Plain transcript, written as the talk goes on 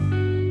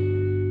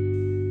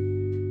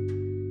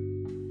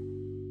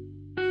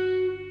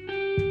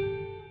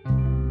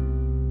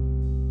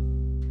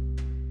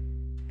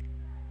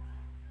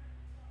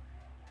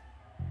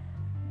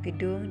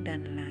gedung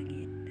dan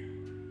langit.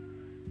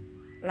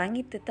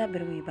 Langit tetap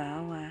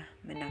berwibawa,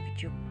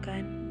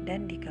 menakjubkan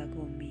dan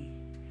dikagumi.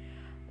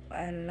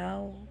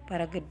 Walau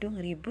para gedung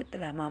ribut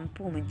telah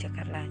mampu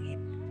mencakar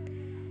langit.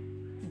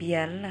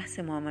 Biarlah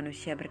semua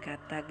manusia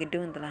berkata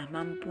gedung telah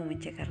mampu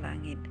mencakar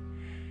langit.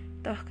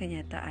 Toh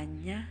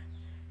kenyataannya,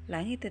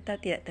 langit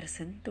tetap tidak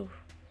tersentuh.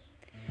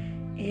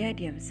 Ia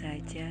diam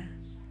saja.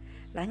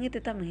 Langit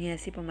tetap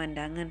menghiasi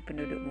pemandangan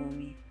penduduk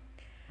bumi,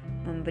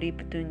 memberi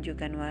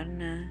petunjukan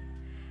warna,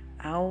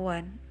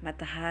 awan,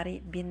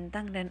 matahari,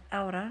 bintang, dan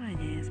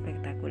auroranya yang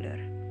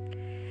spektakuler,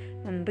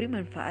 memberi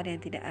manfaat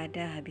yang tidak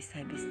ada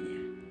habis-habisnya.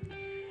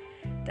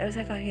 Tak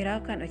usah kau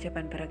hiraukan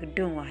ucapan para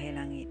gedung, wahai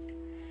langit.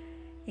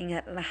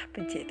 Ingatlah,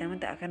 penciptamu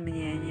tak akan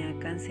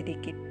menyia-nyiakan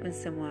sedikit pun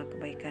semua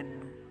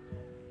kebaikanmu.